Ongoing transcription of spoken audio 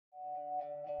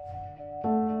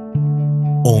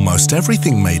Almost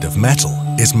everything made of metal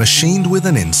is machined with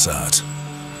an insert.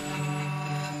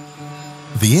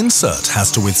 The insert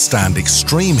has to withstand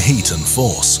extreme heat and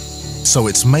force, so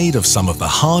it's made of some of the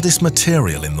hardest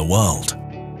material in the world.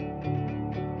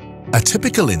 A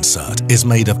typical insert is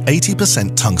made of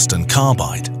 80% tungsten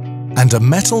carbide and a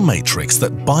metal matrix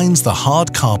that binds the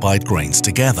hard carbide grains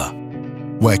together,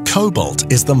 where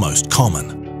cobalt is the most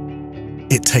common.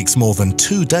 It takes more than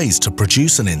 2 days to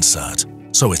produce an insert,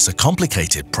 so it's a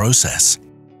complicated process.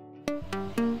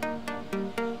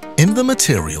 In the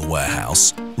material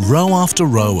warehouse, row after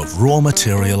row of raw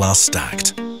material are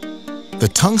stacked.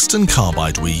 The tungsten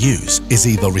carbide we use is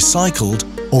either recycled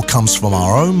or comes from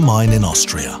our own mine in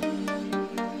Austria.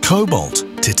 Cobalt,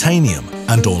 titanium,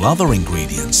 and all other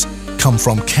ingredients come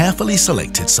from carefully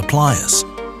selected suppliers,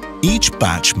 each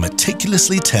batch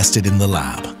meticulously tested in the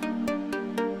lab.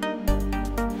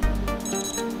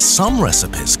 Some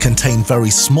recipes contain very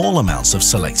small amounts of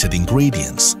selected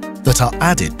ingredients that are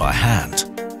added by hand.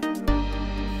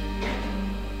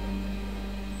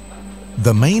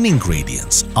 The main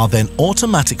ingredients are then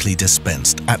automatically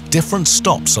dispensed at different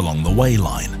stops along the weigh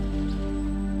line.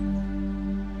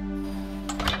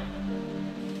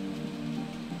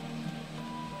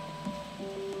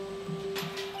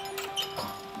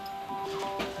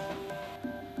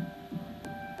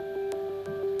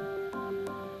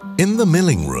 In the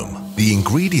milling room, the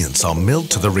ingredients are milled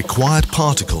to the required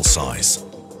particle size,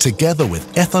 together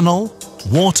with ethanol,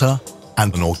 water,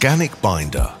 and an organic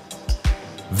binder.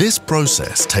 This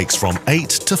process takes from 8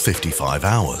 to 55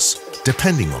 hours,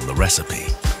 depending on the recipe.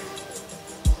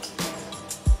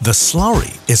 The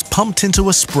slurry is pumped into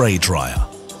a spray dryer,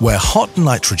 where hot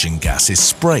nitrogen gas is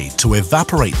sprayed to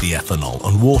evaporate the ethanol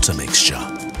and water mixture.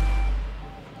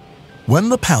 When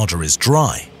the powder is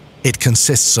dry, it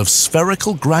consists of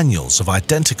spherical granules of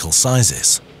identical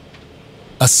sizes.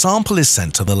 A sample is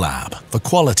sent to the lab for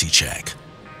quality check.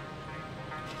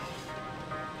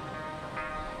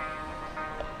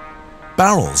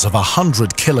 Barrels of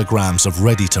 100 kilograms of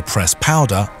ready-to-press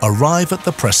powder arrive at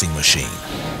the pressing machine.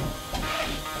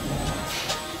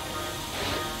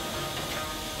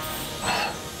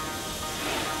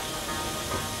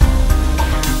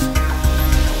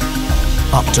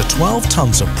 Up to 12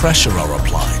 tons of pressure are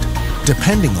applied,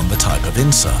 depending on the type of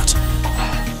insert.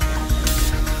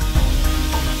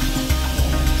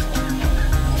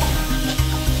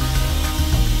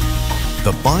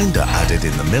 The binder added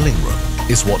in the milling room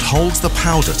is what holds the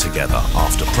powder together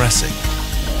after pressing.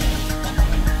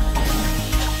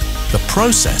 The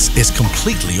process is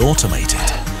completely automated.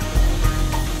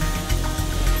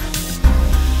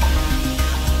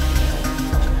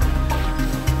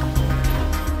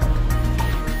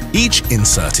 Each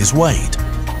insert is weighed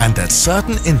and at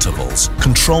certain intervals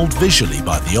controlled visually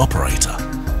by the operator.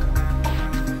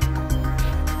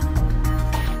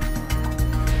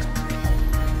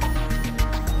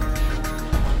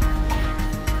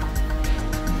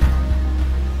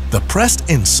 The pressed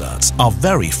inserts are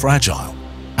very fragile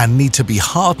and need to be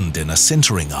hardened in a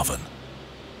sintering oven.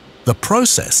 The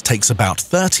process takes about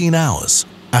 13 hours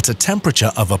at a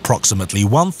temperature of approximately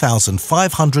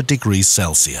 1,500 degrees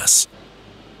Celsius.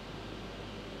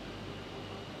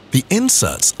 The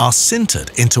inserts are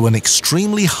sintered into an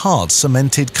extremely hard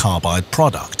cemented carbide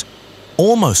product,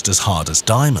 almost as hard as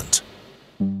diamond.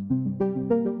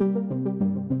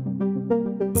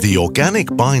 The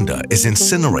organic binder is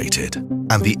incinerated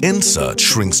and the insert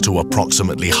shrinks to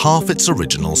approximately half its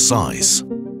original size.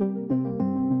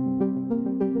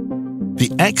 The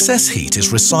excess heat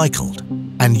is recycled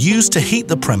and used to heat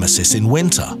the premises in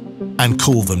winter and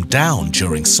cool them down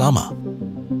during summer.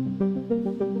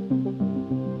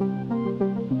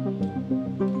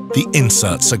 The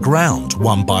inserts are ground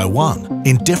one by one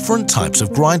in different types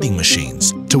of grinding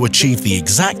machines to achieve the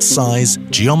exact size,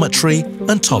 geometry,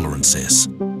 and tolerances.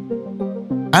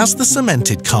 As the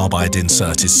cemented carbide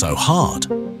insert is so hard,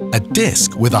 a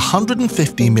disc with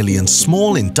 150 million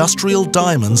small industrial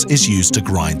diamonds is used to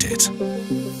grind it.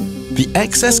 The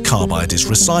excess carbide is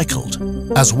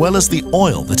recycled, as well as the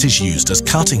oil that is used as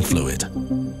cutting fluid.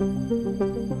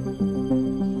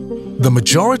 The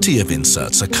majority of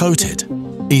inserts are coated,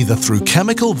 either through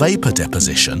chemical vapor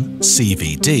deposition,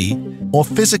 CVD, or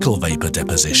physical vapor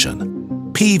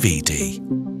deposition, PVD.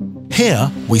 Here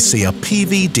we see a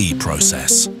PVD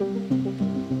process.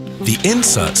 The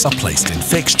inserts are placed in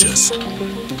fixtures.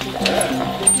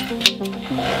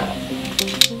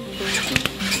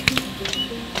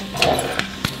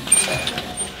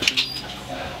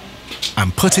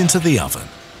 And put into the oven.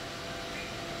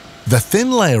 The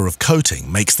thin layer of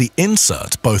coating makes the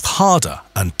insert both harder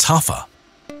and tougher.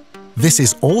 This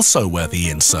is also where the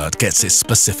insert gets its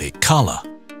specific color.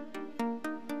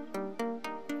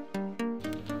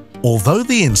 Although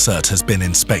the insert has been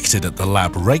inspected at the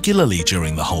lab regularly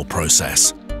during the whole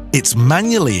process, it's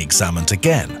manually examined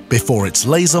again before it's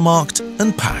laser marked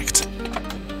and packed.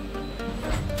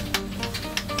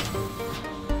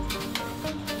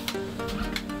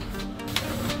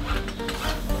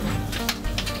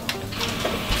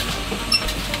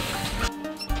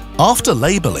 After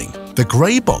labeling, the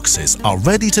grey boxes are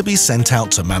ready to be sent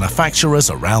out to manufacturers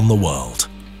around the world.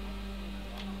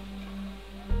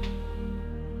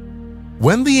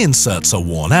 When the inserts are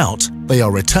worn out, they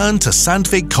are returned to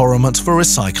Sandvik Coromant for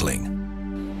recycling.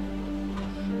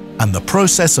 And the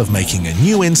process of making a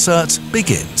new insert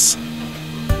begins.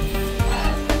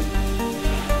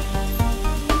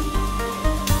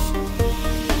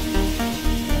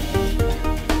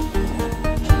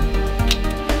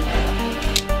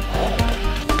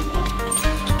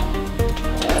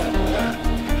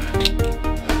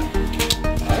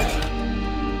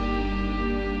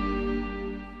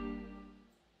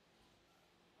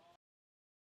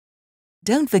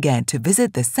 Don't forget to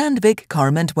visit the Sandvik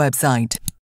Coromant website.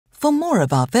 For more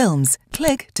of our films,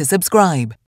 click to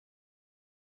subscribe.